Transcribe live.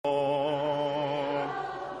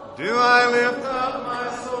Do I lift up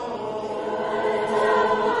my soul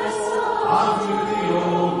unto thee, O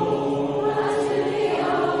Lord?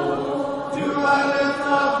 Do I lift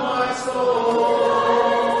up my soul?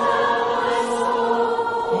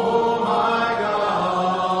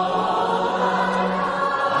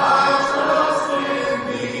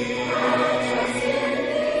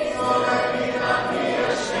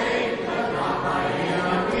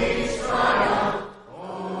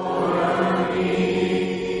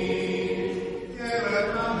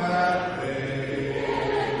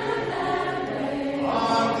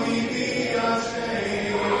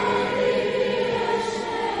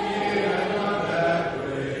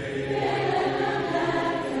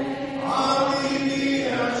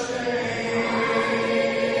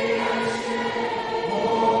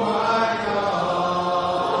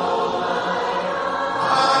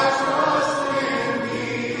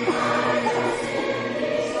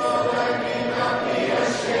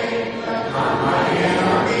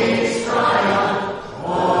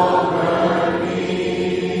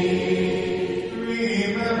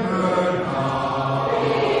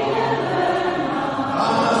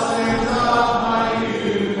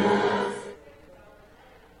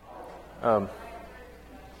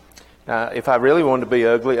 If I really wanted to be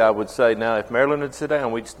ugly, I would say, now, if Marilyn would sit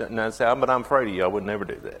down, we'd say, but I'm afraid of you. I would never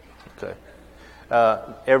do that. Okay.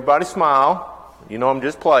 Everybody smile. You know I'm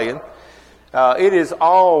just playing. It is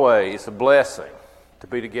always a blessing to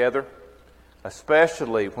be together,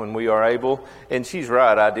 especially when we are able, and she's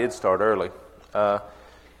right, I did start early.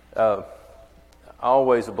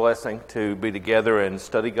 Always a blessing to be together and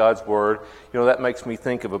study God's Word. You know, that makes me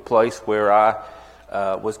think of a place where I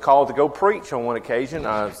was called to go preach on one occasion.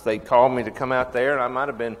 They called me to come out there, and I might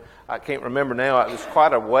have been, I can't remember now, it was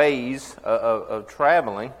quite a ways of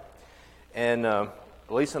traveling. And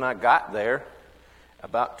Lisa and I got there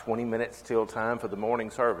about 20 minutes till time for the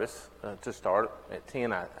morning service to start at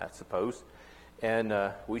 10, I suppose. And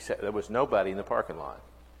we sat, there was nobody in the parking lot.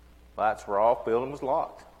 Lights were off, building was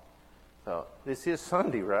locked. So this is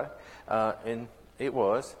Sunday, right? And it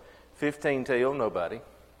was 15 till, nobody.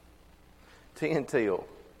 10 till,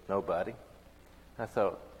 nobody. I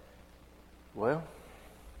thought, well,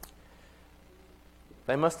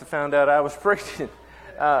 they must have found out I was preaching.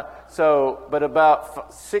 But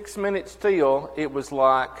about 6 minutes till, it was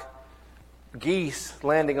like geese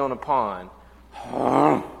landing on a pond.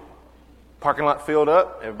 Parking lot filled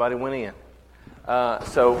up, everybody went in. But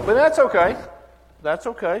that's okay. That's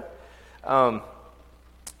okay.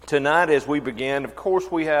 Tonight, as we begin, of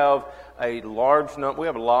course, we have a large number. We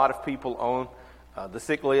have a lot of people on the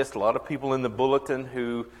sick list. A lot of people in the bulletin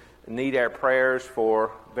who need our prayers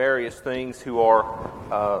for various things, who are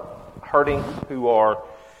hurting, who are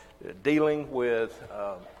dealing with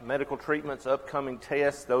medical treatments, upcoming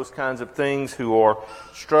tests, those kinds of things, who are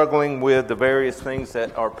struggling with the various things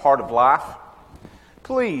that are part of life.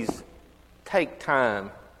 Please take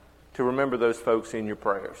time to remember those folks in your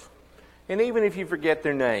prayers. And even if you forget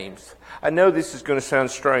their names, I know this is going to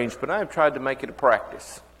sound strange, but I have tried to make it a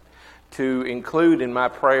practice to include in my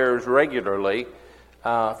prayers regularly,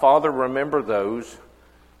 Father, remember those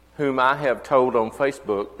whom I have told on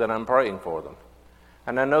Facebook that I'm praying for them.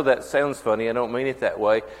 And I know that sounds funny, I don't mean it that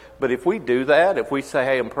way, but if we do that, if we say,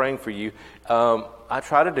 hey, I'm praying for you, I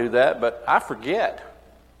try to do that, but I forget.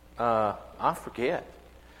 God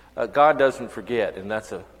doesn't forget, and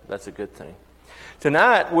that's a good thing.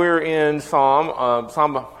 Tonight we're in Psalm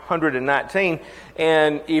 119,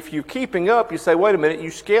 and if you're keeping up, you say, wait a minute,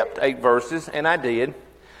 you skipped 8 verses, and I did.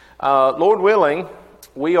 Lord willing,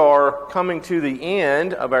 we are coming to the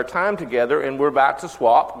end of our time together, and we're about to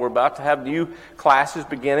swap. We're about to have new classes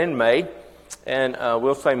begin in May, and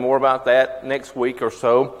we'll say more about that next week or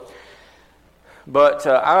so. But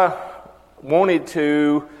I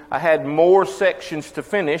had more sections to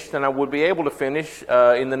finish than I would be able to finish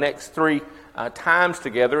in the next 3 times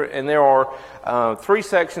together, and there are 3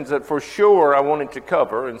 sections that for sure I wanted to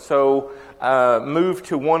cover, and so move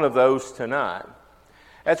to one of those tonight.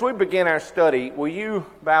 As we begin our study, will you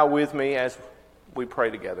bow with me as we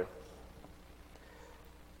pray together?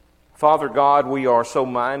 Father God, we are so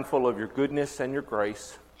mindful of your goodness and your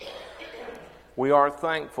grace. We are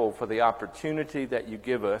thankful for the opportunity that you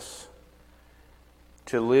give us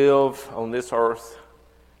to live on this earth,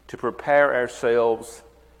 to prepare ourselves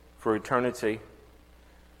for eternity,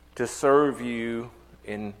 to serve you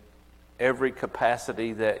in every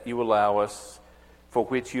capacity that you allow us, for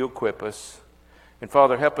which you equip us. And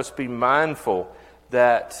Father, help us be mindful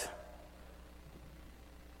that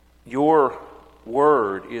your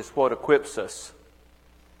word is what equips us.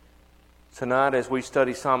 Tonight, as we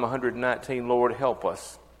study Psalm 119, Lord, help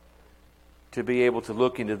us to be able to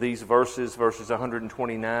look into these verses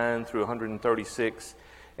 129 through 136,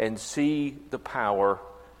 and see the power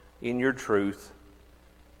in your truth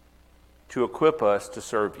to equip us to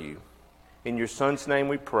serve you. In your Son's name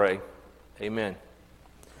we pray. Amen.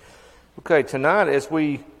 Okay, tonight as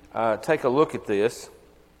we take a look at this,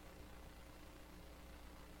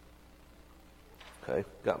 okay,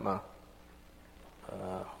 got my,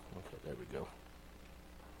 okay, there we go.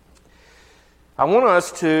 I want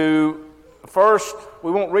us to, first,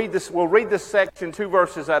 we won't read this, we'll read this section 2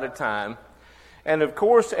 verses at a time. And of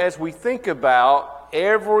course, as we think about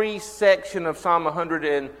every section of Psalm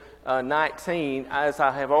 119, as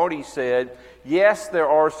I have already said, yes, there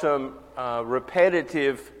are some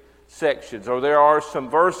repetitive sections, or there are some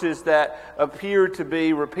verses that appear to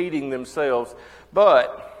be repeating themselves.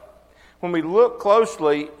 But when we look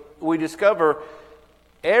closely, we discover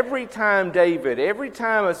every time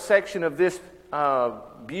a section of this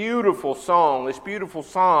beautiful song, this beautiful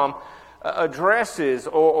psalm, addresses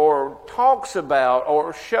or talks about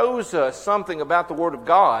or shows us something about the Word of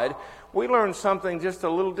God, we learn something just a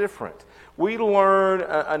little different. We learn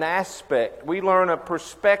an aspect, we learn a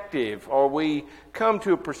perspective, or we come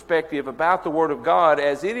to a perspective about the Word of God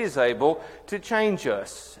as it is able to change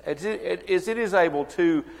us, as it is able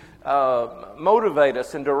to motivate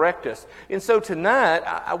us and direct us. And so tonight,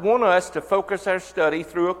 I want us to focus our study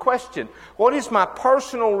through a question. What is my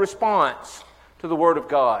personal response to the Word of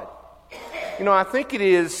God? You know, I think it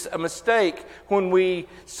is a mistake when we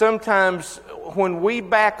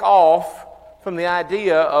back off from the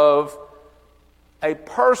idea of a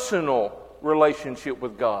personal relationship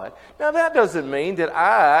with God. Now, that doesn't mean that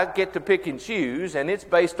I get to pick and choose and it's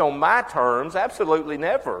based on my terms. Absolutely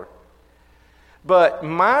never. But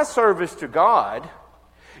my service to God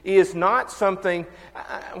is not something,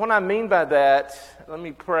 what I mean by that, let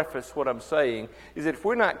me preface what I'm saying, is that if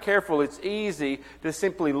we're not careful, it's easy to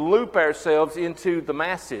simply loop ourselves into the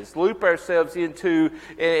masses, and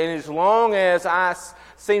as long as I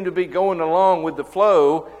seem to be going along with the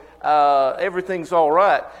flow, everything's all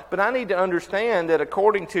right. But I need to understand that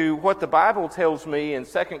according to what the Bible tells me in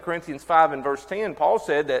 2 Corinthians 5 and verse 10, Paul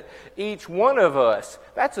said that each one of us,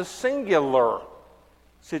 that's a singular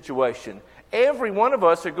situation. Every one of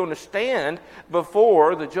us are going to stand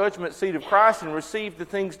before the judgment seat of Christ and receive the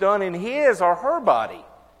things done in his or her body.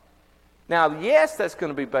 Now, yes, that's going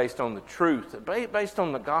to be based on the truth, based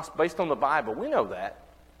on the gospel, based on the Bible. We know that.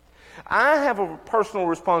 I have a personal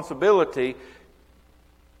responsibility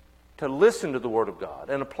to listen to the Word of God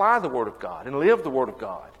and apply the Word of God and live the Word of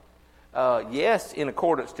God. Yes, in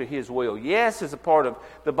accordance to His will. Yes, as a part of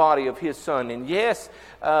the body of His Son. And yes,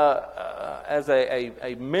 as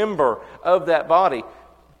a member of that body.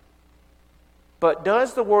 But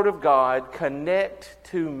does the Word of God connect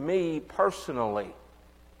to me personally?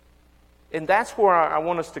 And that's where I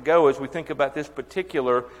want us to go as we think about this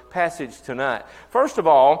particular passage tonight. First of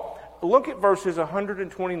all, look at verses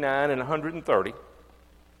 129 and 130.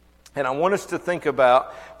 And I want us to think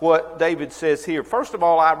about what David says here. First of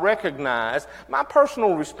all, I recognize my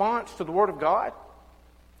personal response to the Word of God.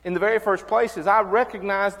 In the very first place is I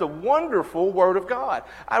recognize the wonderful Word of God.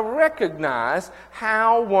 I recognize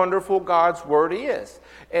how wonderful God's Word is.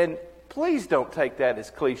 And please don't take that as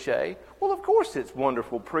cliche. Well, of course it's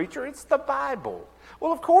wonderful, preacher. It's the Bible.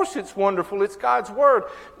 Well, of course it's wonderful. It's God's Word.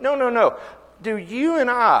 No. Do you and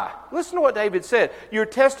I, listen to what David said, your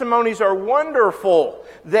testimonies are wonderful,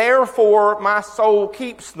 therefore my soul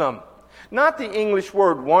keeps them. Not the English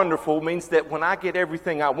word wonderful means that when I get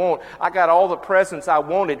everything I want, I got all the presents I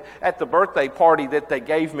wanted at the birthday party that they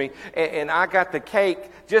gave me, and I got the cake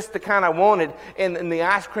just the kind I wanted, and the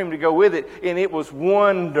ice cream to go with it, and it was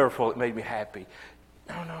wonderful. It made me happy.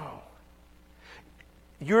 No.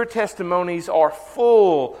 Your testimonies are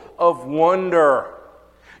full of wonder.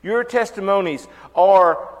 Your testimonies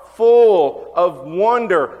are full of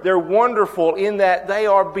wonder. They're wonderful in that they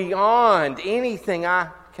are beyond anything I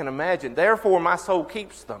can imagine. Therefore, my soul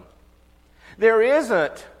keeps them. There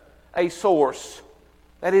isn't a source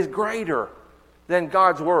that is greater than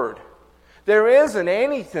God's Word. There isn't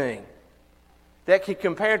anything that can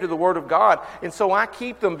compare to the Word of God. And so I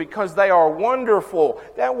keep them because they are wonderful.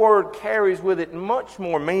 That word carries with it much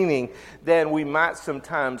more meaning than we might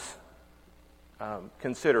sometimes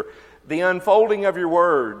consider. The unfolding of your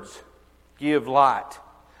words give light.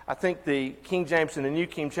 I think the King James and the New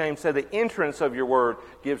King James said the entrance of your word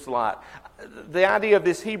gives light. The idea of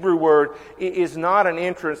this Hebrew word is not an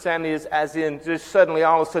entrance, and is as in just suddenly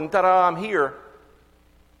all of a sudden, ta-da, I'm here,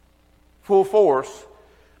 full force,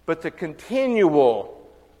 but the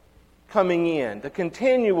continual coming in. The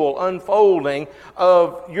continual unfolding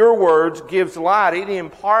of your words gives light. It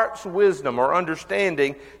imparts wisdom or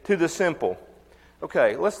understanding to the simple.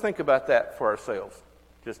 Okay, let's think about that for ourselves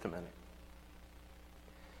just a minute.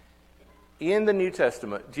 In the New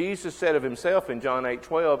Testament, Jesus said of himself in John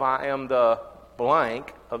 8:12, I am the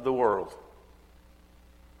blank of the world.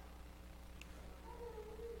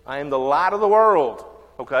 I am the light of the world.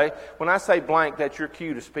 Okay? When I say blank, that's your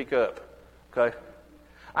cue to speak up. Okay?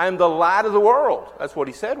 I am the light of the world. That's what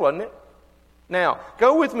he said, wasn't it? Now,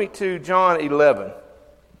 go with me to John 11.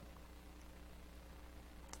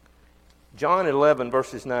 John 11,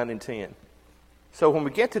 verses 9 and 10. So when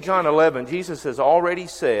we get to John 11, Jesus has already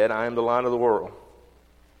said, I am the light of the world.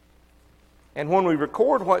 And when we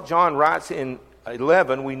record what John writes in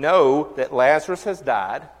 11, we know that Lazarus has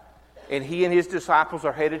died, and he and his disciples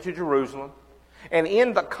are headed to Jerusalem. And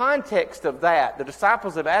in the context of that, the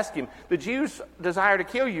disciples have asked him, the Jews desire to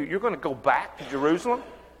kill you. You're going to go back to Jerusalem?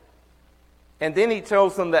 And then he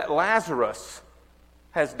tells them that Lazarus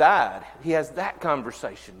has died. He has that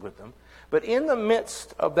conversation with them. But in the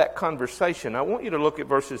midst of that conversation, I want you to look at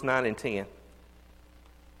verses 9 and 10.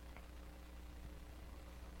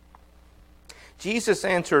 Jesus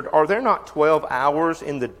answered, are there not 12 hours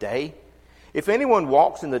in the day? If anyone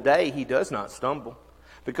walks in the day, he does not stumble,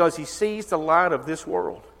 because he sees the light of this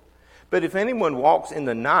world. But if anyone walks in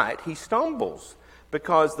the night, he stumbles,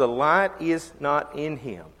 because the light is not in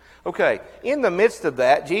him. Okay, in the midst of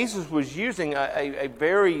that, Jesus was using a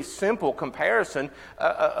very simple comparison,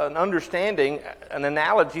 an understanding, an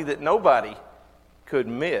analogy that nobody could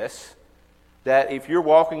miss, that if you're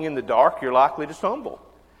walking in the dark, you're likely to stumble.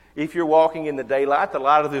 If you're walking in the daylight, the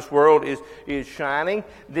light of this world is shining,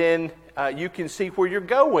 then you can see where you're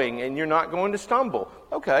going and you're not going to stumble.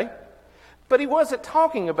 Okay. But he wasn't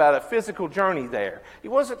talking about a physical journey there. He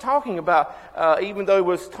wasn't talking about, even though he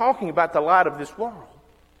was talking about the light of this world,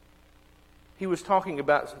 he was talking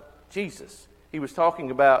about Jesus. He was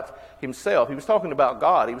talking about himself. He was talking about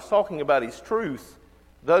God. He was talking about his truth,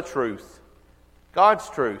 the truth, God's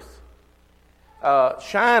truth.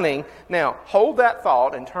 Shining. Now, hold that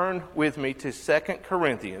thought and turn with me to 2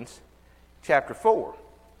 Corinthians chapter 4.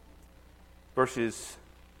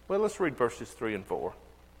 Let's read verses 3 and 4.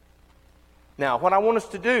 Now, what I want us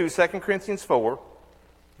to do, 2 Corinthians 4,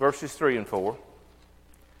 verses 3 and 4.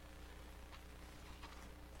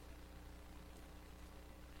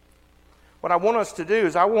 What I want us to do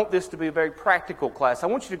is I want this to be a very practical class. I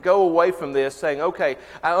want you to go away from this saying, okay,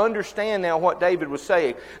 I understand now what David was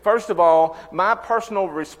saying. First of all, my personal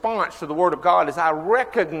response to the Word of God is I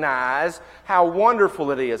recognize how wonderful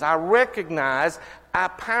it is. I recognize how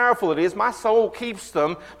powerful it is. My soul keeps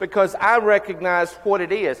them because I recognize what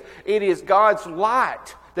it is. It is God's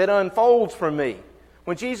light that unfolds for me.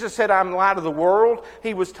 When Jesus said, I'm the light of the world,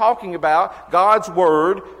 he was talking about God's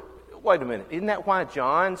Word. Wait a minute, isn't that why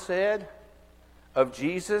John said of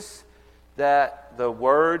Jesus that the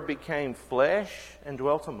Word became flesh and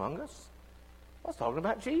dwelt among us? I was talking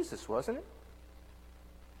about Jesus, wasn't it?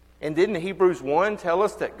 And didn't Hebrews 1 tell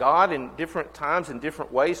us that God in different times, in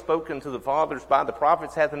different ways, spoken to the fathers by the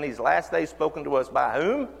prophets, hath in these last days spoken to us by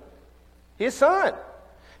whom? His Son.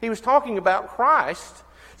 He was talking about Christ.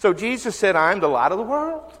 So Jesus said, I am the light of the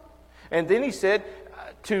world. And then he said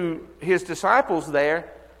to his disciples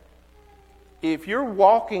there, if you're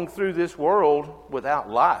walking through this world without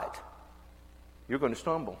light, you're going to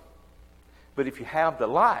stumble. But if you have the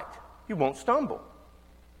light, you won't stumble.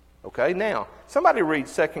 Okay, now, somebody read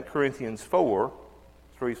 2 Corinthians 4,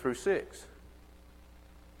 3 through 6.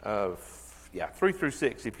 3 through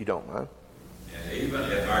 6, if you don't mind. And even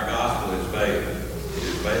if our gospel is veiled, it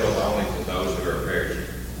is veiled only to those who are perishing.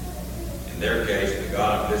 In their case, the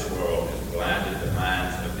God of this world has blinded the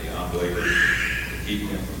minds of the unbelievers to keep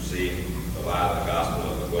them from seeing the light of the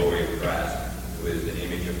gospel of the glory of Christ, who is the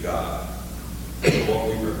image of God. For what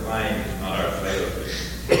we proclaim is not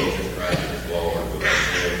ourselves, Jesus Christ is Lord, who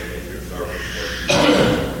has as your servants.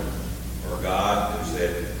 For God, who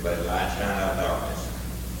said, let light shine out of darkness,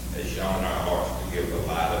 has shown our hearts to give the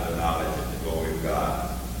light of the knowledge of the glory of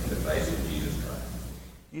God in the face of Jesus Christ.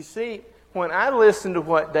 You see, when I listen to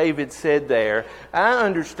what David said there, I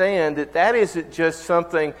understand that that isn't just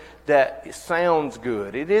something that sounds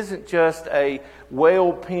good. It isn't just a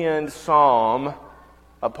well-penned psalm,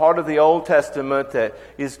 a part of the Old Testament that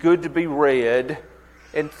is good to be read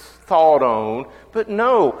and thought on. But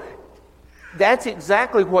no, that's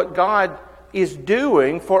exactly what God is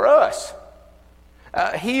doing for us.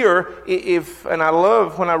 Here, and I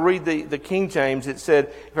love when I read the King James, it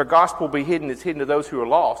said, if our gospel be hidden, it's hidden to those who are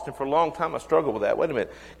lost. And for a long time I struggled with that. Wait a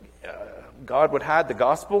minute. God would hide the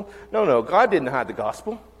gospel? No, God didn't hide the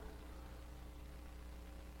gospel.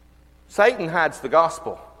 Satan hides the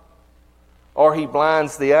gospel. Or he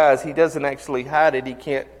blinds the eyes. He doesn't actually hide it.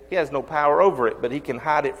 He has no power over it, but he can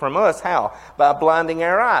hide it from us. How? By blinding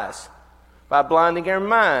our eyes. By blinding our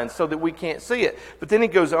minds so that we can't see it. But then he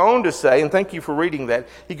goes on to say, and thank you for reading that,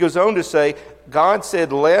 he goes on to say, God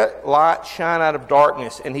said, let light shine out of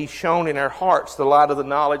darkness, and he's shown in our hearts the light of the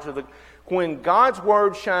knowledge of the... When God's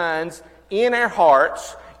word shines in our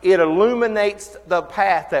hearts, it illuminates the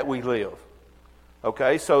path that we live.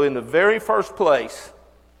 Okay, so in the very first place,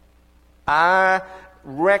 I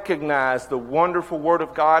recognize the wonderful Word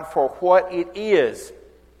of God for what it is,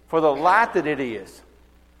 for the light that it is.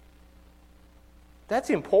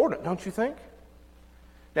 That's important, don't you think?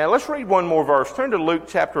 Now, let's read one more verse. Turn to Luke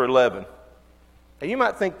chapter 11. Now, you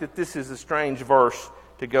might think that this is a strange verse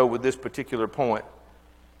to go with this particular point.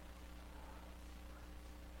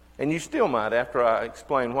 And you still might after I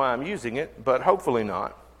explain why I'm using it, but hopefully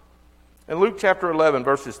not. In Luke chapter 11,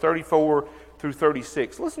 verses 34 through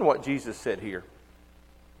 36, listen to what Jesus said here.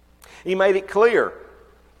 He made it clear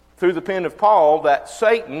through the pen of Paul that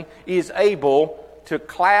Satan is able to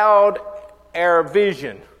cloud our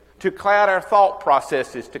vision, to cloud our thought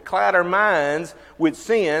processes, to cloud our minds with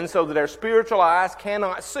sin so that our spiritual eyes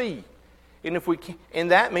cannot see. And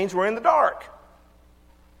that means we're in the dark.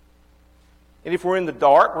 And if we're in the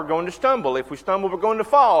dark, we're going to stumble. If we stumble, we're going to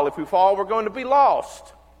fall. If we fall, we're going to be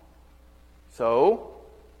lost. So,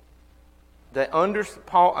 David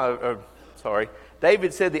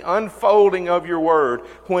said, the unfolding of your word.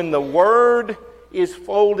 When the word is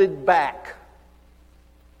folded back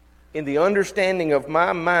in the understanding of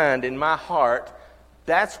my mind and my heart,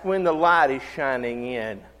 that's when the light is shining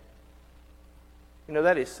in. You know,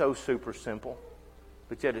 that is so super simple,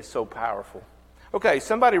 but yet it's so powerful. Okay,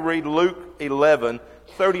 somebody read Luke 11,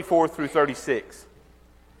 34 through 36,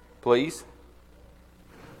 please.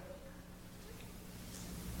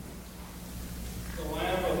 The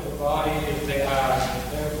lamp of the body is the eye.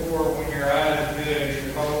 Therefore, when your eye is good,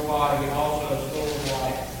 your whole body also is full of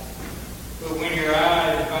light. But when your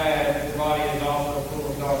eye is bad, your body is also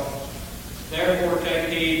full of darkness. Therefore, take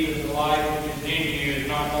heed that the light which is in you is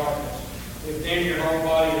not darkness. If then your whole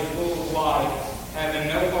body is full of light, having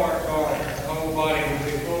no part dark, the whole body will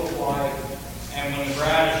be full of light, and when the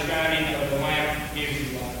brightest shining of the lamp gives you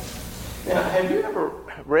light. Now, have you ever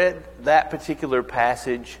read that particular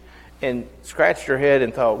passage and scratched your head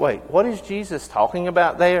and thought, wait, what is Jesus talking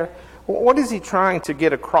about there? What is he trying to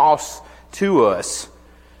get across to us?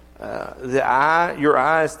 Your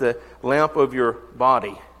eye is the lamp of your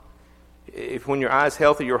body. If when your eye is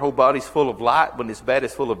healthy, your whole body's full of light. When it's bad,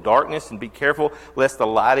 it's full of darkness. And be careful lest the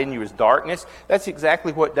light in you is darkness. That's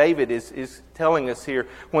exactly what David is telling us here.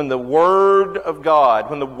 When the Word of God,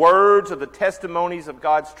 when the words of the testimonies of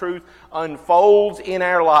God's truth unfolds in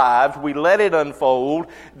our lives, we let it unfold,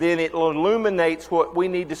 then it illuminates what we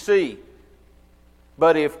need to see.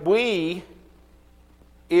 But if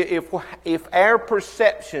our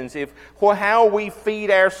perceptions, how we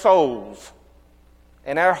feed our souls,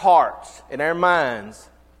 and our hearts and our minds,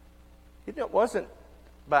 it wasn't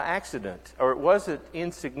by accident, or it wasn't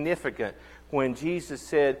insignificant when Jesus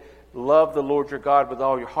said, love the Lord your God with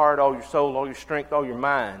all your heart, all your soul, all your strength, all your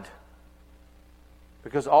mind.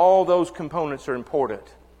 Because all those components are important.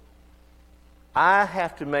 I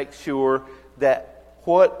have to make sure that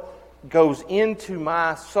what goes into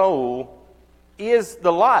my soul is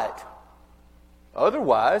the light.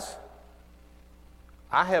 Otherwise,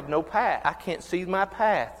 I have no path. I can't see my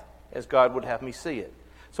path as God would have me see it.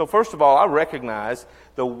 So first of all, I recognize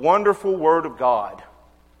the wonderful Word of God.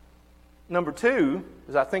 Number two,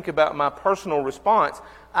 as I think about my personal response,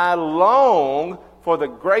 I long for the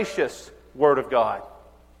gracious Word of God.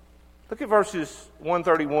 Look at verses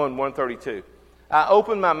 131, 132. I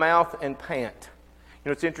open my mouth and pant. You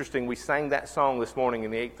know, it's interesting. We sang that song this morning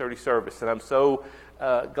in the 8:30 service, and I'm so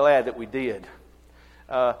glad that we did.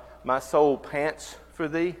 My soul pants for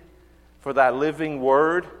thee, for thy living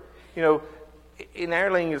word. You know, in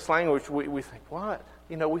our English language, we think, what?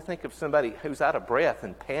 You know, we think of somebody who's out of breath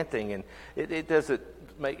and panting, and it doesn't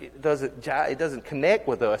connect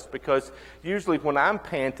with us, because usually when I'm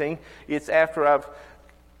panting, it's after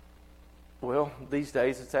these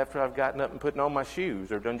days it's after I've gotten up and putting on my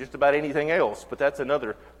shoes or done just about anything else, but that's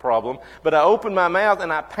another problem. But I open my mouth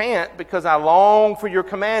and I pant because I long for your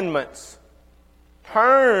commandments.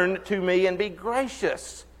 Turn to me and be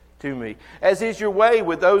gracious to me, as is your way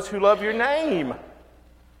with those who love your name.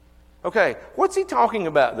 Okay, what's he talking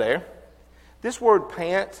about there? This word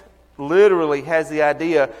pant literally has the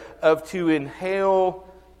idea of to inhale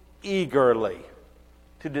eagerly,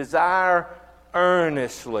 to desire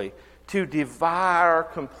earnestly, to devour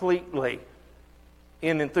completely.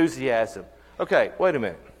 in enthusiasm. Okay, wait a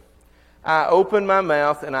minute. I open my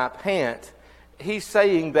mouth and I pant. He's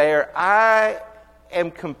saying there, I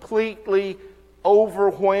am completely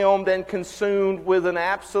overwhelmed and consumed with an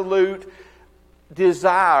absolute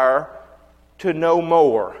desire to know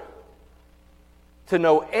more, to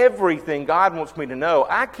know everything God wants me to know.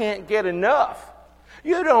 I can't get enough.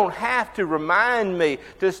 You don't have to remind me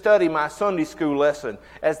to study my Sunday school lesson,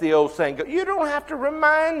 as the old saying goes. You don't have to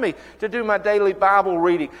remind me to do my daily Bible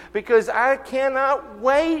reading, because I cannot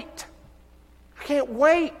wait. I can't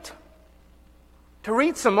wait to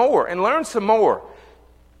read some more and learn some more.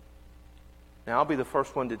 Now, I'll be the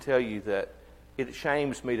first one to tell you that it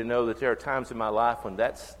shames me to know that there are times in my life when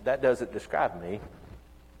that doesn't describe me.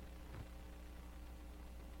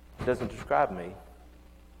 It doesn't describe me.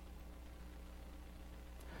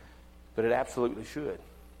 But it absolutely should.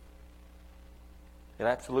 It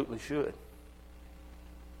absolutely should.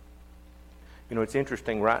 You know, it's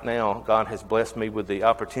interesting. Right now, God has blessed me with the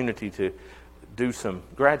opportunity to do some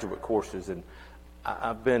graduate courses, and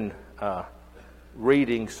I've been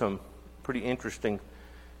reading some pretty interesting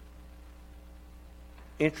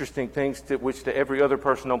things which to every other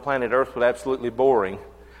person on planet Earth would absolutely boring.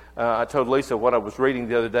 I told Lisa what I was reading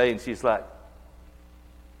the other day, and she's like,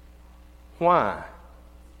 "Why?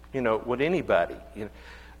 You know, would anybody?" You know,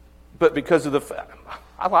 but because of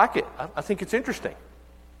I like it. I think it's interesting.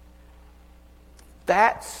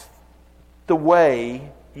 That's the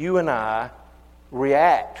way you and I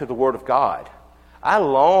react to the Word of God. I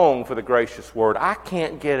long for the gracious Word. I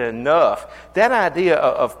can't get enough. That idea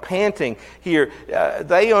of panting here,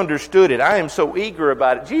 they understood it. I am so eager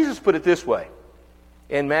about it. Jesus put it this way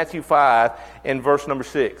in Matthew 5 and verse number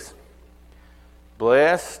 6.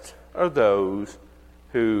 Blessed are those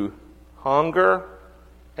who hunger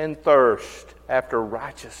and thirst after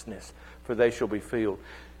righteousness, for they shall be filled.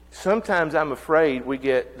 Sometimes I'm afraid we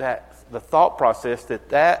get the thought process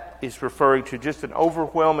that is referring to just an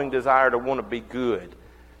overwhelming desire to want to be good.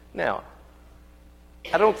 Now,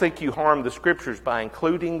 I don't think you harm the Scriptures by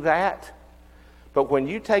including that, but when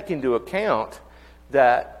you take into account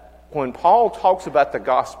that when Paul talks about the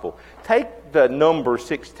gospel, take the number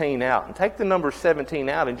 16 out and take the number 17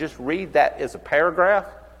 out and just read that as a paragraph.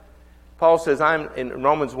 Paul says, in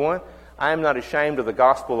Romans 1, I am not ashamed of the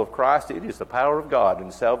gospel of Christ. It is the power of God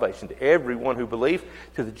and salvation to everyone who believes,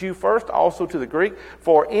 to the Jew first, also to the Greek.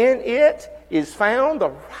 For in it is found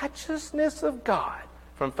the righteousness of God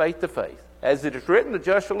from faith to faith. As it is written, the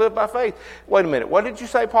just shall live by faith. Wait a minute. What did you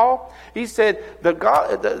say, Paul? He said the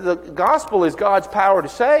gospel is God's power to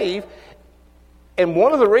save. And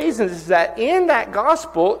one of the reasons is that in that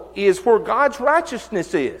gospel is where God's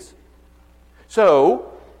righteousness is.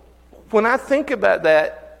 So, when I think about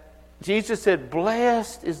that, Jesus said,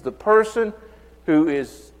 blessed is the person who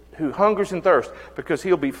hungers and thirsts, because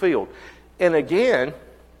he'll be filled. And again,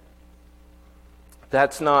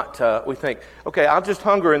 that's not, we think, okay, I'll just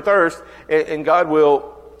hunger and thirst, and God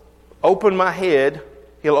will open my head,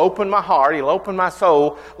 He'll open my heart, He'll open my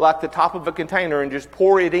soul like the top of a container and just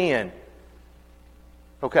pour it in.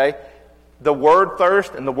 Okay? The word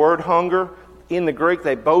thirst and the word hunger, in the Greek,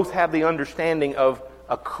 they both have the understanding of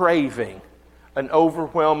a craving, an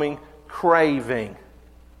overwhelming craving.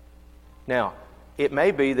 Now, it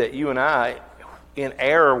may be that you and I, in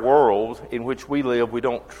our world in which we live, we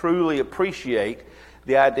don't truly appreciate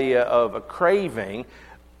the idea of a craving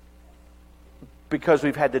because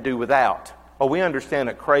we've had to do without. Oh, we understand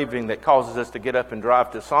a craving that causes us to get up and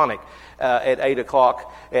drive to Sonic at 8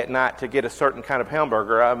 o'clock at night to get a certain kind of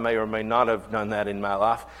hamburger. I may or may not have done that in my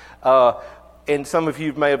life. And some of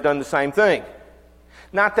you may have done the same thing.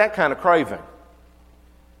 Not that kind of craving.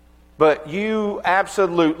 But you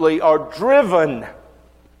absolutely are driven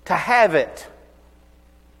to have it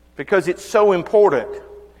because it's so important.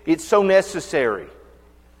 It's so necessary.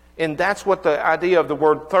 And that's what the idea of the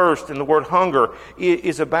word thirst and the word hunger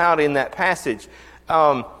is about in that passage.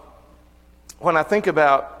 When I think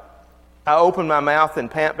about, I open my mouth and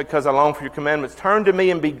pant because I long for your commandments. Turn to me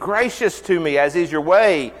and be gracious to me, as is your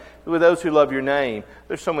way with those who love your name.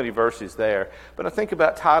 There's so many verses there. But I think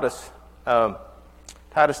about Titus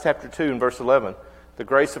chapter 2 and verse 11. The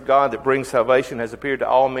grace of God that brings salvation has appeared to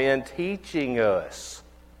all men, teaching us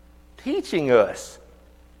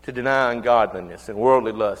to deny ungodliness and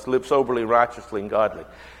worldly lust, live soberly, righteously, and godly.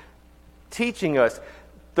 Teaching us.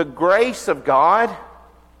 The grace of God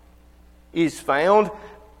is found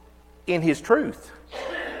in His truth.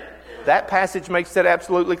 That passage makes that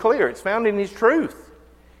absolutely clear. It's found in His truth.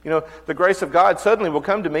 You know, the grace of God suddenly will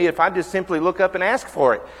come to me if I just simply look up and ask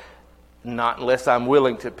for it. Not unless I'm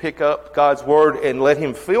willing to pick up God's Word and let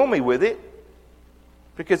Him fill me with it,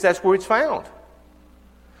 because that's where it's found.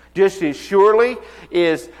 Just as surely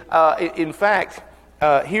is, in fact,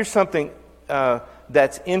 here's something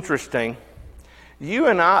that's interesting. You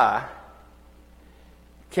and I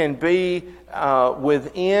can be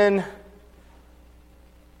within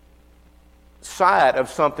sight of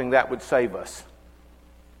something that would save us.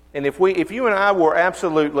 And if you and I were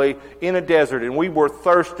absolutely in a desert and we were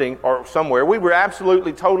thirsting or somewhere, we were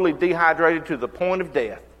absolutely totally dehydrated to the point of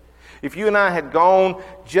death. If you and I had gone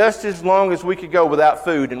just as long as we could go without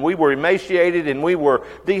food, and we were emaciated and we were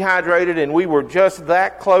dehydrated and we were just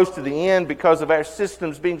that close to the end because of our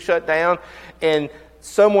systems being shut down, and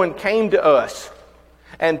someone came to us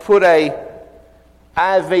and put a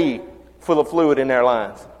IV full of fluid in our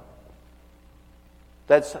lines,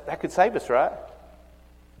 that could save us, right?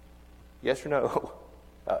 Yes or no?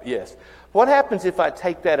 Yes. What happens if I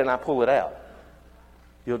take that and I pull it out?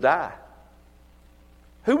 You'll die.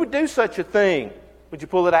 Who would do such a thing? Would you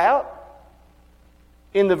pull it out?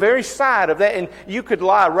 In the very side of that, and you could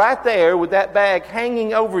lie right there with that bag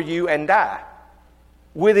hanging over you and die.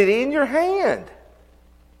 With it in your hand.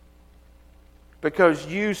 Because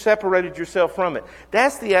you separated yourself from it.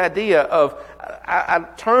 That's the idea of, I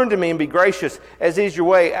turn to me and be gracious, as is your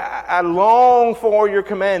way. I long for your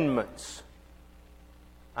commandments.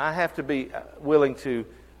 I have to be willing to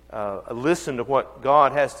listen to what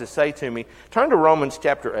God has to say to me. Turn to Romans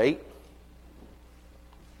chapter 8.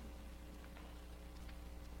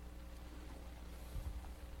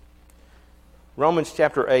 Romans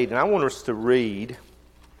chapter 8, and I want us to read,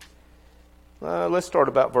 let's start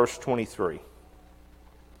about verse 23.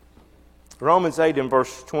 Romans 8 and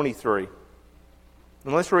verse 23.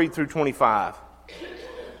 And let's read through 25.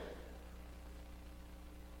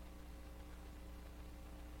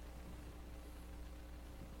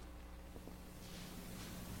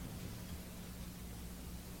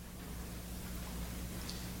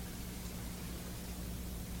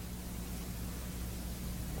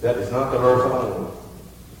 That is not the verse I want.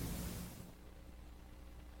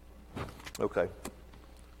 Okay.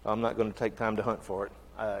 I'm not going to take time to hunt for it.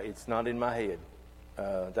 It's not in my head.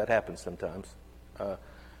 That happens sometimes.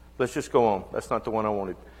 Let's just go on. That's not the one I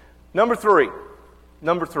wanted. Number three.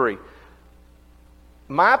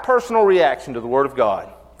 My personal reaction to the Word of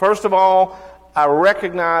God. First of all, I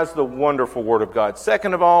recognize the wonderful Word of God.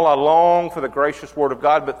 Second of all, I long for the gracious Word of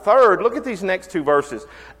God. But third, look at these next two verses.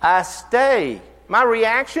 I stay. My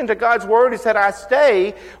reaction to God's Word is that I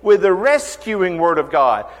stay with the rescuing Word of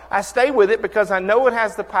God. I stay with it because I know it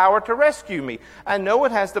has the power to rescue me. I know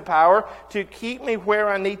it has the power to keep me where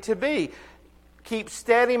I need to be. Keep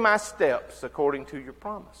steady my steps according to your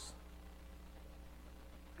promise.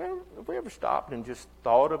 Have we ever stopped and just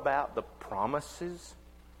thought about the promises?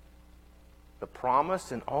 The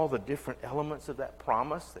promise and all the different elements of that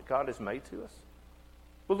promise that God has made to us?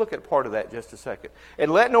 We'll look at part of that in just a second. And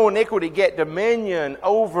let no iniquity get dominion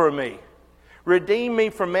over me. Redeem me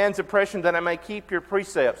from man's oppression that I may keep your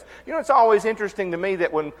precepts. You know, it's always interesting to me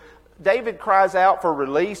that when David cries out for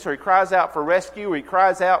release, or he cries out for rescue, or he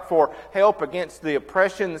cries out for help against the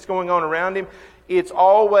oppression that's going on around him, it's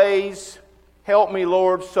always, help me,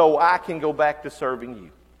 Lord, so I can go back to serving you.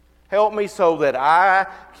 Help me so that I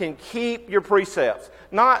can keep your precepts.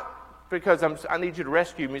 Not because I need you to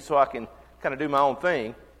rescue me so I can kind of do my own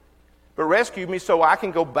thing, but rescue me so I can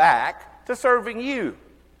go back to serving you.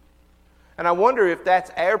 And I wonder if that's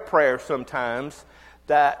our prayer sometimes,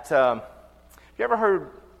 that, have you ever heard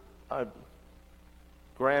a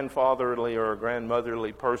grandfatherly or a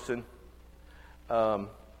grandmotherly person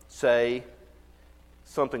say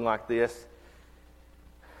something like this?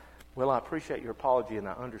 Well, I appreciate your apology and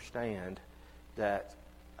I understand that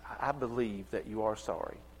I believe that you are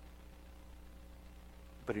sorry.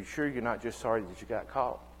 But are you sure you're not just sorry that you got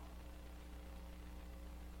caught?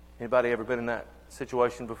 Anybody ever been in that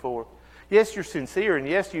situation before? Yes, you're sincere, and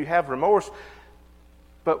yes, you have remorse.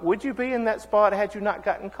 But would you be in that spot had you not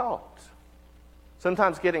gotten caught?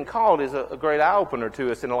 Sometimes getting caught is a great eye-opener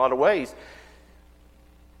to us in a lot of ways.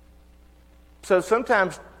 So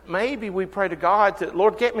sometimes maybe we pray to God to,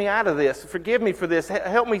 Lord, get me out of this. Forgive me for this.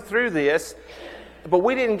 Help me through this. But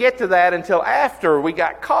we didn't get to that until after we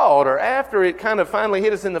got caught, or after it kind of finally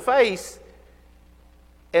hit us in the face.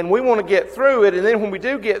 And we want to get through it. And then when we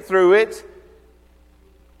do get through it,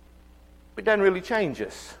 it doesn't really change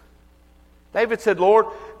us. David said, Lord,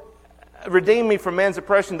 redeem me from man's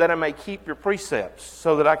oppression that I may keep your precepts,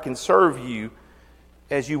 so that I can serve you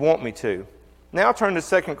as you want me to. Now turn to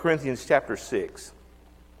 2 Corinthians chapter 6.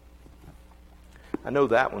 I know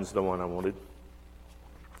that one's the one I wanted.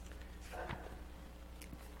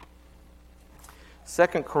 2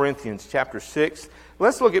 Corinthians chapter 6.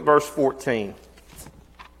 Let's look at verse 14.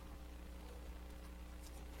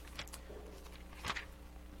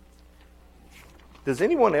 Does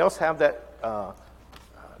anyone else have that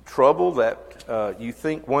trouble that you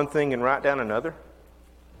think one thing and write down another?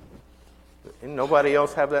 Nobody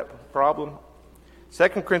else have that problem? 2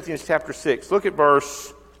 Corinthians chapter 6. Look at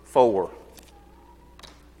verse 4.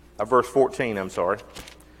 Verse 14, I'm sorry.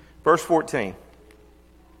 Verse 14.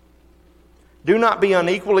 Do not be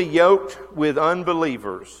unequally yoked with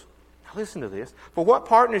unbelievers. Now listen to this. For what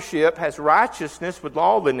partnership has righteousness with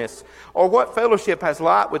lawlessness? Or what fellowship has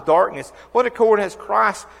light with darkness? What accord has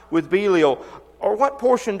Christ with Belial? Or what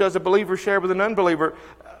portion does a believer share with an unbeliever?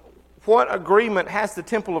 What agreement has the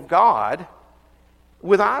temple of God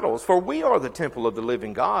with idols? For we are the temple of the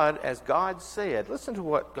living God, as God said. Listen to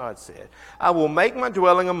what God said. I will make my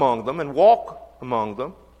dwelling among them and walk among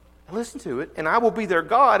them. Listen to it. And I will be their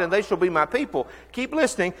God, and they shall be my people. Keep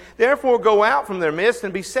listening. Therefore go out from their midst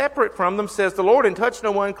and be separate from them, says the Lord, and touch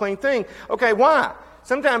no unclean thing. Okay, why?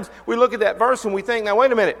 Sometimes we look at that verse and we think, now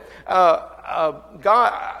wait a minute.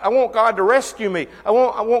 God, I want God to rescue me. I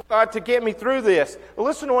want God to get me through this. Well,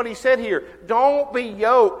 listen to what he said here. Don't be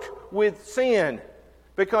yoked with sin.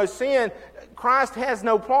 Because sin, Christ has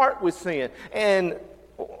no part with sin. And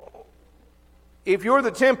if you're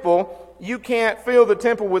the temple, you can't fill the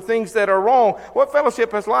temple with things that are wrong. What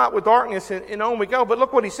fellowship has light with darkness? And on we go. But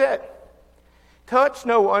look what he said. Touch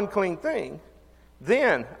no unclean thing.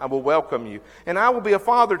 Then I will welcome you. And I will be a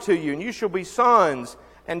father to you. And you shall be sons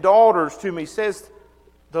and daughters to me, says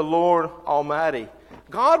the Lord Almighty.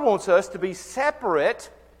 God wants us to be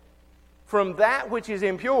separate from that which is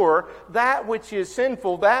impure, that which is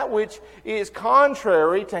sinful, that which is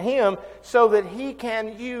contrary to Him, so that He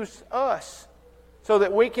can use us. So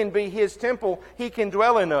that we can be His temple, He can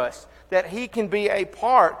dwell in us, that He can be a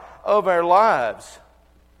part of our lives.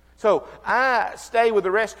 So I stay with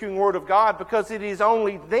the rescuing Word of God because it is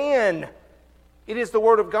only then, it is the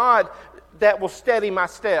Word of God that will steady my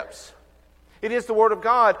steps. It is the Word of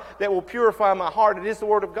God that will purify my heart. It is the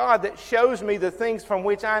Word of God that shows me the things from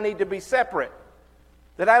which I need to be separate,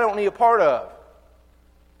 that I don't need a part of.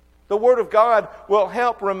 The Word of God will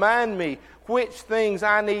help remind me which things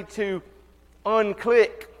I need to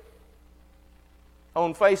unclick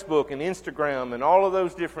on Facebook and Instagram and all of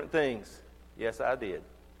those different things. Yes, I did.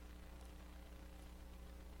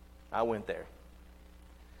 I went there.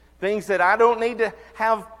 Things that I don't need to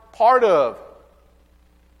have part of.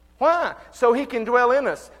 Why? So He can dwell in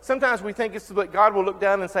us. Sometimes we think it's so that God will look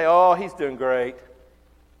down and say, oh, He's doing great.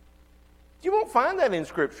 You won't find that in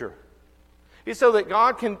Scripture. It's so that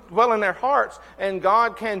God can dwell in our hearts and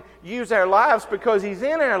God can use our lives because He's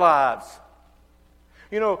in our lives.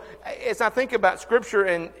 You know, as I think about Scripture,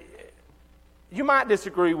 and you might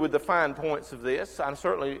disagree with the fine points of this. I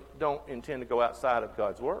certainly don't intend to go outside of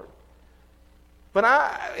God's Word. But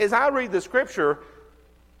as I read the Scripture,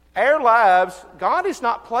 our lives, God is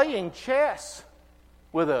not playing chess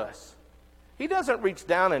with us. He doesn't reach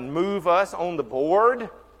down and move us on the board.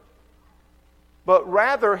 But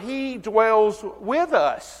rather, He dwells with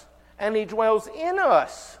us. And He dwells in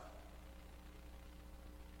us.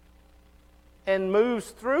 And moves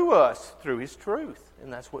through us through His truth.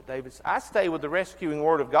 And that's what David said. I stay with the rescuing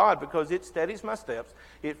Word of God because it steadies my steps.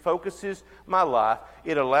 It focuses my life.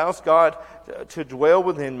 It allows God to dwell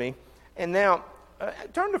within me. And now,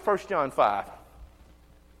 turn to 1 John 5.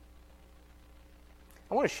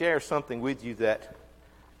 I want to share something with you that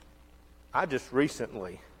I just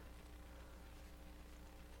recently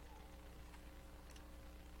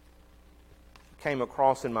came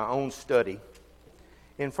across in my own study.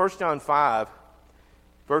 In 1 John 5,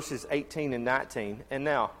 verses 18 and 19. And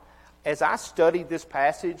now, as I studied this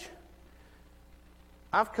passage,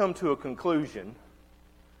 I've come to a conclusion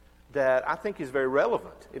that I think is very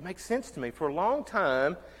relevant. It makes sense to me. For a long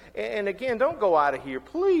time, and again, don't go out of here.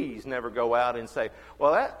 Please never go out and say,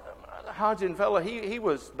 well, that Hodgin fellow, he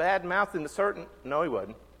was bad-mouthing a certain... No, he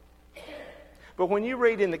wasn't. But when you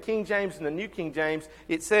read in the King James and the New King James,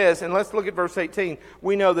 it says, and let's look at verse 18,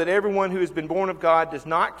 we know that everyone who has been born of God does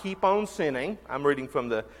not keep on sinning. I'm reading from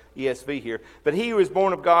the ESV here. But he who is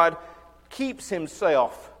born of God keeps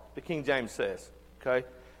himself, the King James says. Okay?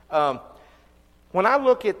 When I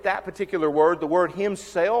look at that particular word, the word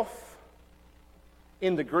himself,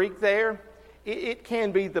 in the Greek there, it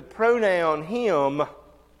can be the pronoun him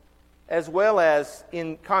as well as,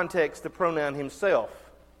 in context, the pronoun himself.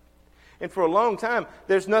 And for a long time,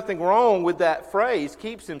 there's nothing wrong with that phrase,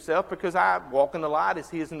 keeps himself, because I walk in the light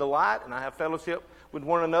as He is in the light, and I have fellowship with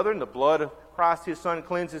one another, and the blood of Christ, His Son,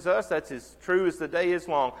 cleanses us. That's as true as the day is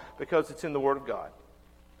long, because it's in the Word of God.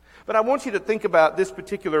 But I want you to think about this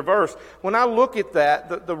particular verse. When I look at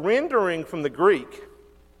that, the rendering from the Greek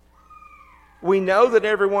We know that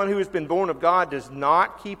everyone who has been born of God does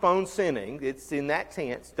not keep on sinning. It's in that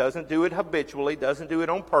tense. Doesn't do it habitually. Doesn't do it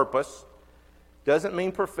on purpose. Doesn't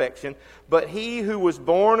mean perfection. But he who was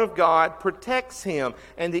born of God protects him,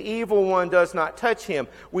 and the evil one does not touch him.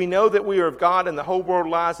 We know that we are of God, and the whole world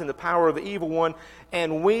lies in the power of the evil one.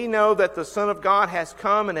 And we know that the Son of God has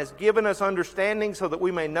come and has given us understanding so that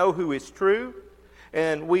we may know who is true.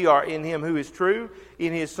 And we are in Him who is true,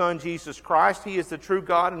 in His Son Jesus Christ. He is the true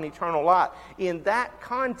God and eternal light. In that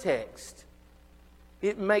context,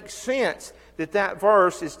 it makes sense that that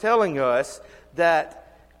verse is telling us that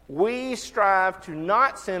we strive to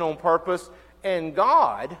not sin on purpose, and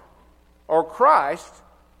God, or Christ,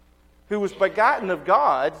 who was begotten of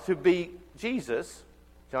God to be Jesus,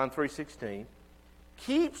 John 3:16,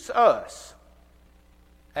 keeps us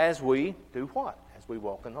as we do what? As we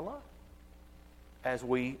walk in the light. As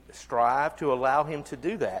we strive to allow Him to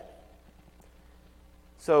do that.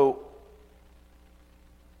 So,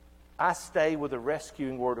 I stay with the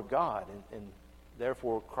rescuing Word of God, and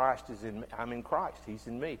therefore Christ is in me. I'm in Christ. He's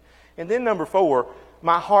in me. And then number 4,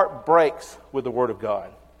 my heart breaks with the Word of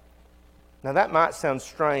God. Now that might sound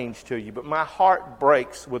strange to you, but my heart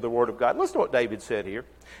breaks with the Word of God. Listen to what David said here.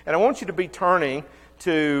 And I want you to be turning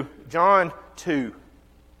to John 2.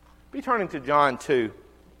 Be turning to John 2.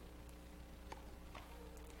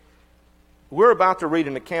 We're about to read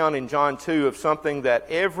an account in John 2 of something that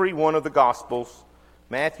every one of the Gospels,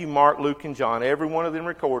 Matthew, Mark, Luke, and John, every one of them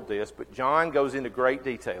record this, but John goes into great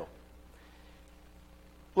detail.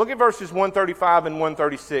 Look at verses 135 and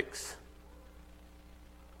 136.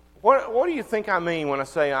 What do you think I mean when I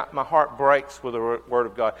say my heart breaks with the Word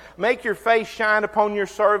of God? Make your face shine upon your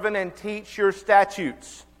servant and teach your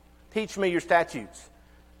statutes. Teach me your statutes.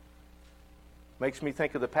 Makes me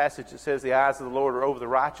think of the passage that says the eyes of the Lord are over the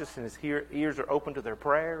righteous and His ears are open to their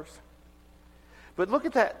prayers. But look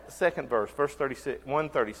at that second verse, verse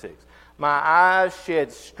 136. My eyes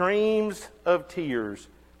shed streams of tears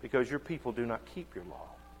because your people do not keep your law.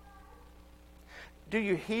 Do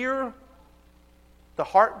you hear the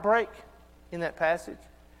heartbreak in that passage?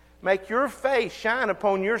 Make your face shine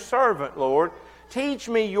upon your servant, Lord. Teach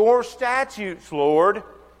me your statutes, Lord,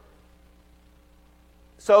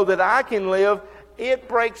 so that I can live. It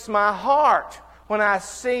breaks my heart when I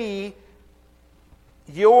see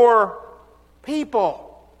your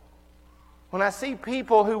people. When I see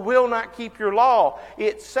people who will not keep your law,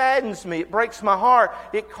 it saddens me. It breaks my heart.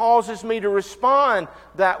 It causes me to respond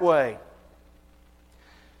that way.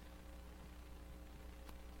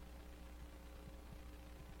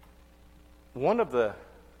 One of the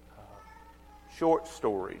short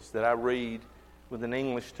stories that I read with an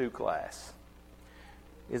English 2 class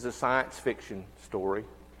is a science fiction story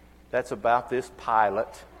that's about this pilot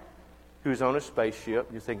who's on a spaceship.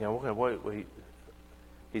 You're thinking, okay, wait,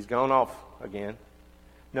 he's gone off again.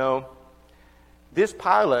 No, this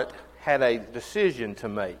pilot had a decision to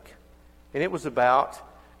make, and it was about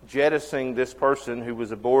jettisoning this person who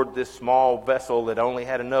was aboard this small vessel that only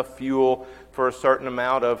had enough fuel for a certain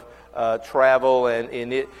amount of travel,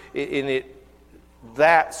 and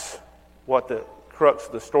that's what the crux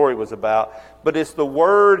of the story was about. But it's the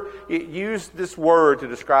word, it used this word to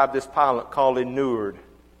describe this pilot called inured.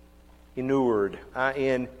 Inured,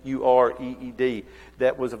 I-N-U-R-E-E-D.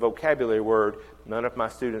 That was a vocabulary word. None of my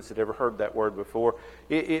students had ever heard that word before.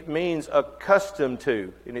 It means accustomed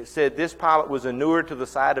to. And it said this pilot was inured to the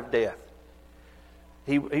sight of death.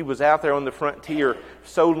 He was out there on the frontier.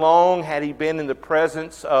 So long had he been in the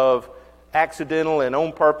presence of accidental and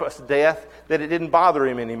on purpose death that it didn't bother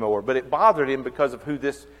him anymore. But it bothered him because of who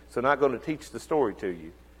this... So I'm not going to teach the story to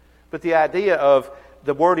you. But the idea of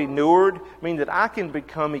the word inured means that I can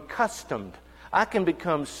become accustomed. I can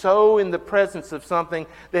become so in the presence of something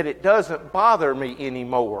that it doesn't bother me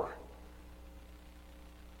anymore.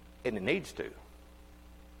 And it needs to.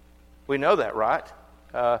 We know that, right?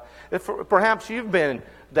 Perhaps you've been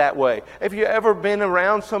that way. Have you ever been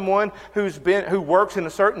around someone who works in a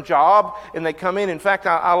certain job and they come in? In fact,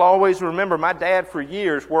 I'll always remember my dad for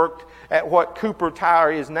years worked at what Cooper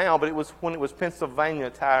Tire is now, but it was when it was Pennsylvania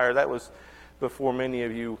Tire. That was before many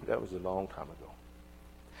of you. That was a long time ago.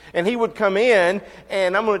 And he would come in,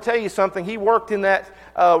 and I'm going to tell you something. He worked in that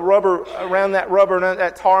rubber,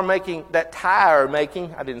 that tire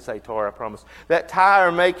making. I didn't say tar, I promise. That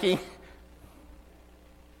tire making.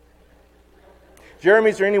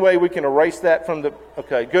 Jeremy, is there any way we can erase that from the...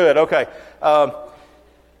 Okay, good, okay.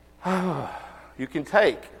 You can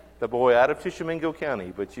take the boy out of Tishomingo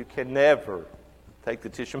County, but you can never take the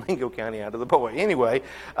Tishomingo County out of the boy. Anyway,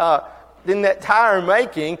 then that tire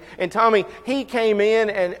making, and Tommy, he came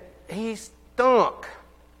in and he stunk.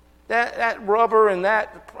 that rubber and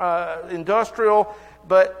that industrial,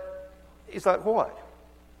 but he's like, what?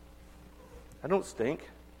 I don't stink.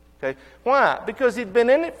 Okay, why? Because he'd been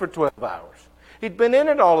in it for 12 hours. He'd been in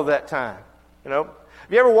it all of that time. Have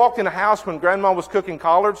you ever walked in a house when Grandma was cooking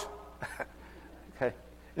collards? Okay.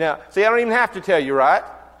 Now, see, I don't even have to tell you, right?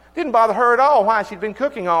 Didn't bother her at all. Why? She'd been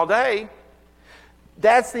cooking all day.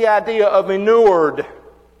 That's the idea of inured.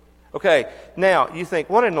 Okay, now you think,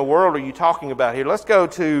 what in the world are you talking about here? Let's go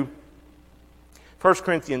to 1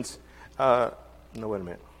 Corinthians,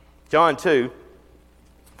 John 2,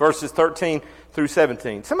 verses 13 through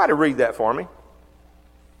 17. Somebody read that for me.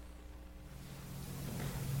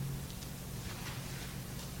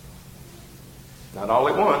 Not all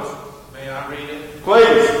at once. May I read it?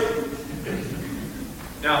 Please.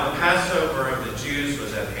 Now the Passover of the Jews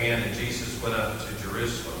was at hand, and Jesus went up to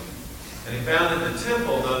Jerusalem. And he found in the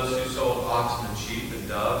temple those who sold oxen and sheep and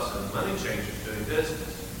doves and money changers doing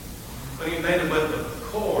business. When he made them with the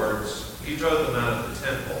cords, he drove them out of the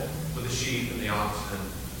temple with the sheep and the oxen,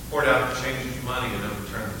 poured out the changers' money, and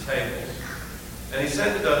overturned the tables. And he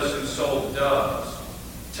said to those who sold doves,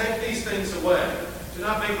 "Take these things away. Do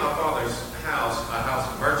not make my Father's house a house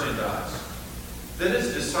of merchandise." Then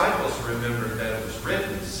his disciples remembered that it was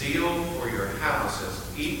written, "Zeal for your house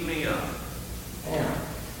has eaten me up." Now,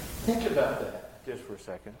 think about that just for a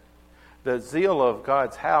second. The zeal of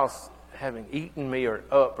God's house having eaten me or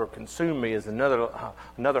up or consumed me is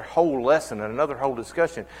another whole lesson and another whole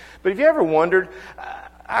discussion. But have you ever wondered,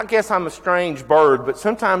 I guess I'm a strange bird, but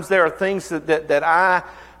sometimes there are things that I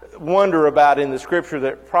wonder about in the Scripture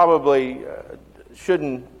that probably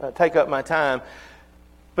shouldn't take up my time.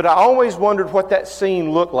 But I always wondered what that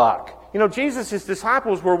scene looked like. Jesus'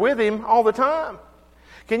 disciples were with him all the time.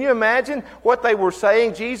 Can you imagine what they were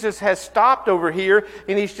saying? Jesus has stopped over here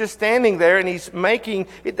and he's just standing there and he's making,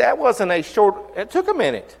 that wasn't a short, it took a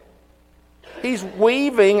minute. He's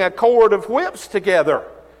weaving a cord of whips together.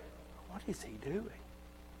 What is he doing?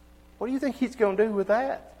 What do you think he's going to do with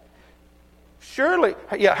that? Surely,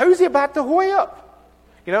 who's he about to whip?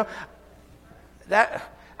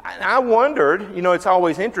 I wondered, it's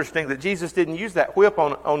always interesting that Jesus didn't use that whip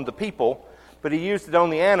on the people, but he used it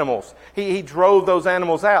on the animals. He drove those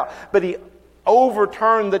animals out, but he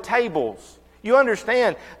overturned the tables. You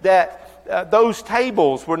understand that those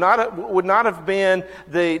tables would not have been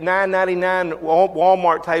the $9.99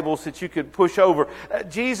 Walmart tables that you could push over.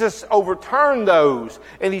 Jesus overturned those,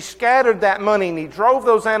 and he scattered that money, and he drove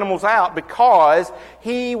those animals out because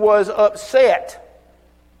he was upset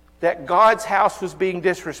that God's house was being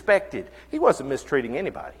disrespected. He wasn't mistreating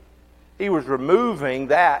anybody. He was removing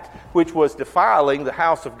that which was defiling the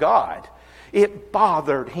house of God. It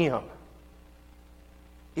bothered him.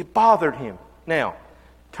 It bothered him. Now,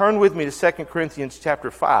 turn with me to 2 Corinthians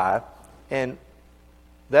chapter 5, and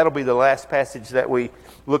that'll be the last passage that we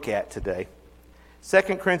look at today.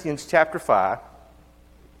 2 Corinthians chapter 5.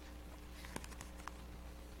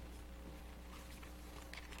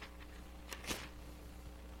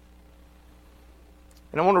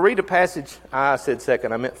 And I want to read a passage. I said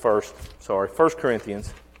second, I meant first. Sorry. 1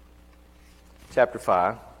 Corinthians chapter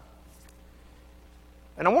 5.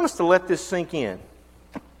 And I want us to let this sink in.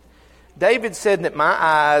 David said that my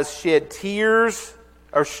eyes shed tears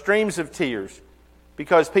or streams of tears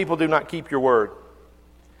because people do not keep your word.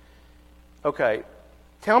 Okay.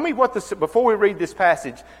 Tell me before we read this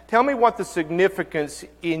passage, tell me what the significance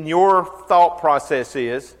in your thought process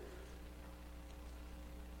is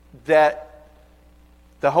that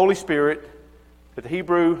the Holy Spirit, that the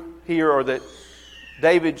Hebrew here, or that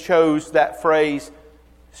David chose that phrase,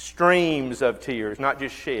 streams of tears, not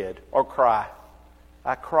just shed or cry.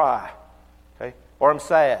 I cry, okay? Or I'm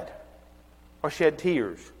sad, or shed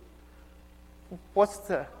tears. What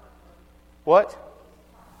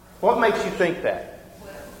makes you think that?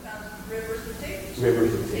 Well, rivers of tears.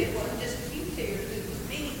 Rivers of tears. It wasn't just a few tears, it was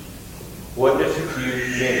many. Wasn't just a few,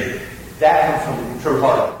 many. That comes from true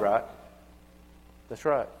heart, right? That's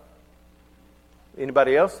right.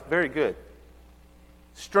 Anybody else? Very good.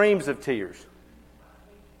 Streams of tears.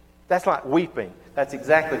 That's like weeping. That's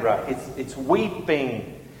exactly right. It's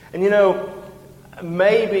weeping. And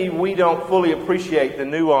maybe we don't fully appreciate the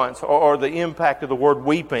nuance or the impact of the word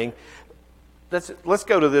weeping. Let's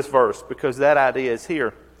go to this verse because that idea is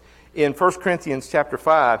here. In 1 Corinthians chapter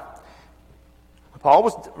 5, Paul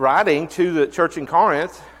was writing to the church in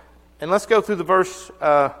Corinth. And let's go through the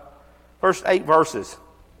first 8 verses.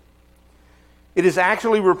 It is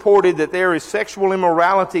actually reported that there is sexual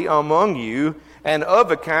immorality among you, and of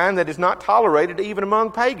a kind that is not tolerated even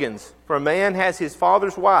among pagans. For a man has his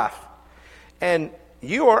father's wife. And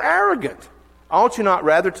you are arrogant. Ought you not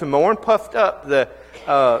rather to mourn, puffed up, the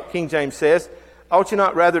King James says, ought you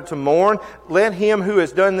not rather to mourn? Let him who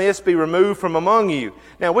has done this be removed from among you.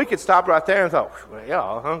 Now, we could stop right there and thought, well,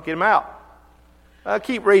 yeah, get him out.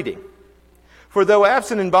 Keep reading. For though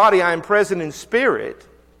absent in body, I am present in spirit,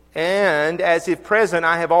 and as if present,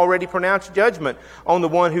 I have already pronounced judgment on the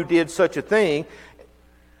one who did such a thing.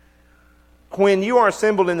 When you are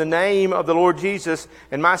assembled in the name of the Lord Jesus,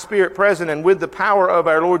 and my spirit present, and with the power of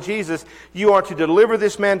our Lord Jesus, you are to deliver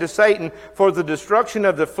this man to Satan for the destruction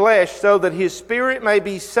of the flesh, so that his spirit may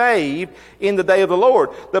be saved in the day of the Lord.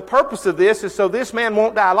 The purpose of this is so this man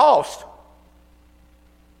won't die lost.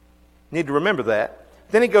 Need to remember that.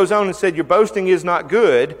 Then he goes on and said, your boasting is not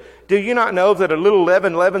good. Do you not know that a little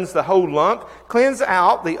leaven leavens the whole lump? Cleanse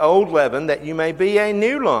out the old leaven, that you may be a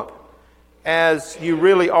new lump, as you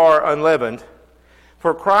really are unleavened.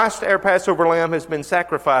 For Christ, our Passover lamb, has been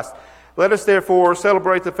sacrificed. Let us therefore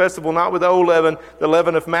celebrate the festival not with the old leaven, the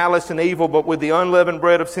leaven of malice and evil, but with the unleavened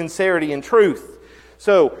bread of sincerity and truth.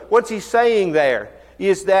 So, what's he saying there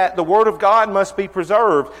is that the Word of God must be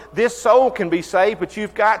preserved. This soul can be saved, but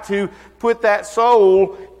you've got to put that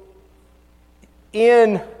soul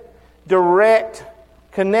in direct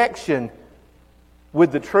connection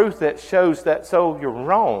with the truth that shows that soul you're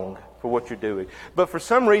wrong for what you're doing. But for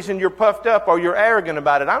some reason you're puffed up or you're arrogant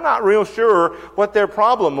about it. I'm not real sure what their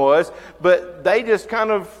problem was, but they just were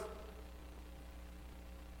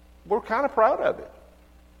kind of proud of it.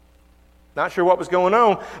 Not sure what was going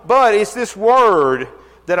on, but it's this word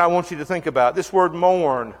that I want you to think about. This word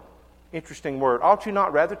mourn. Interesting word. Ought you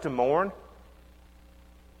not rather to mourn?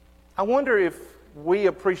 I wonder if we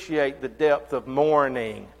appreciate the depth of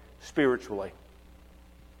mourning spiritually.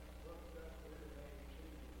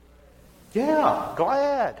 Yeah,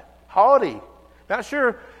 glad, haughty. Not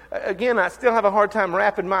sure, again, I still have a hard time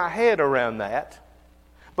wrapping my head around that.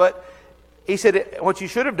 But he said what you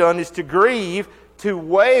should have done is to grieve, to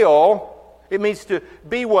wail. It means to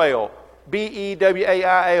bewail.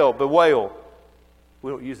 B-E-W-A-I-L, bewail.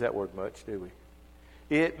 We don't use that word much, do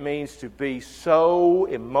we? It means to be so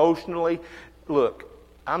emotionally. Look,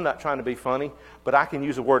 I'm not trying to be funny, but I can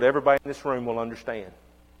use a word everybody in this room will understand.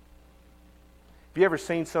 Have you ever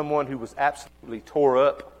seen someone who was absolutely tore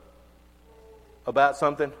up about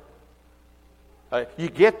something? You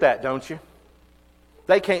get that, don't you?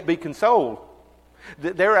 They can't be consoled.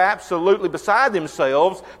 They're absolutely beside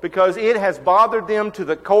themselves because it has bothered them to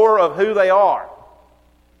the core of who they are.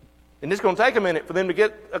 And it's going to take a minute for them to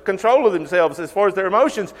get a control of themselves as far as their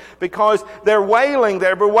emotions, because they're wailing,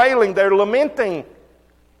 they're bewailing, they're lamenting.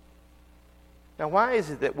 Now, why is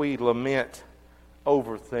it that we lament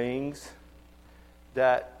over things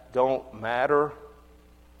that don't matter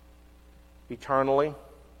eternally,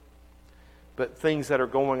 but things that are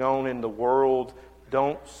going on in the world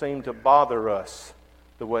don't seem to bother us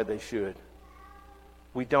the way they should?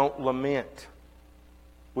 We don't lament.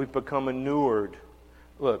 We've become inured.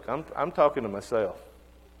 Look, I'm talking to myself.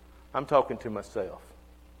 I'm talking to myself.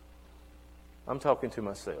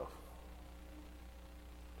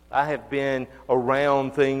 I have been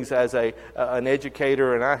around things as an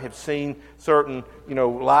educator, and I have seen certain,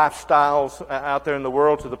 lifestyles out there in the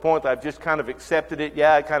world to the point that I've just kind of accepted it.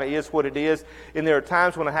 Yeah, it kind of is what it is. And there are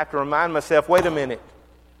times when I have to remind myself, wait a minute.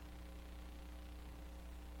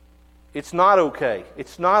 It's not okay.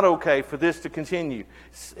 It's not okay for this to continue.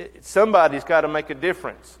 Somebody's got to make a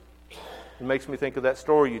difference. It makes me think of that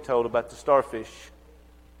story you told about the starfish.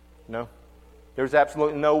 There's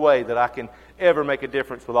absolutely no way that I can ever make a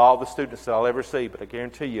difference with all the students that I'll ever see, but I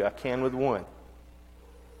guarantee you I can with one.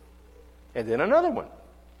 And then another one.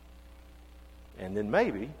 And then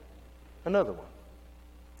maybe another one.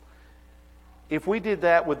 If we did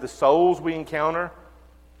that with the souls we encounter,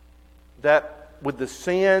 that with the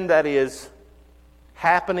sin that is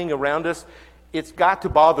happening around us, it's got to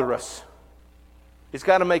bother us. It's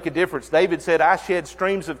got to make a difference. David said, I shed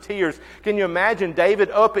streams of tears. Can you imagine David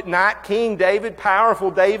up at night, King David, powerful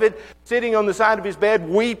David, sitting on the side of his bed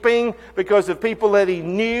weeping because of people that he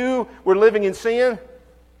knew were living in sin?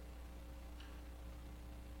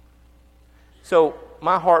 So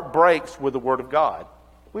my heart breaks with the Word of God.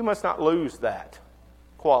 We must not lose that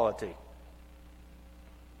quality.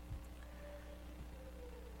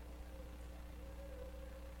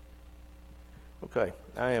 Okay,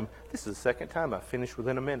 this is the second time I've finished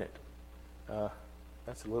within a minute.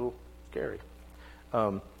 That's a little scary.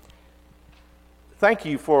 Thank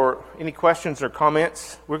you for any questions or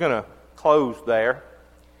comments. We're going to close there.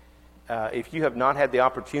 If you have not had the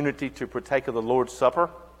opportunity to partake of the Lord's Supper,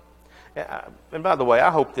 and by the way,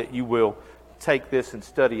 I hope that you will take this and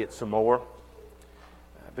study it some more.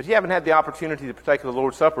 But if you haven't had the opportunity to partake of the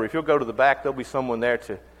Lord's Supper, if you'll go to the back, there'll be someone there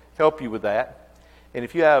to help you with that. And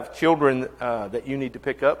if you have children that you need to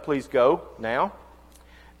pick up, please go now.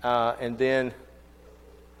 And then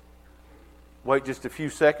wait just a few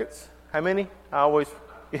seconds. How many? I always...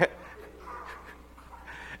 Yeah.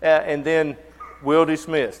 And then we'll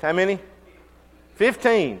dismiss. How many?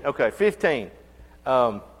 15. Okay, 15.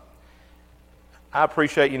 I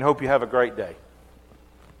appreciate you and hope you have a great day.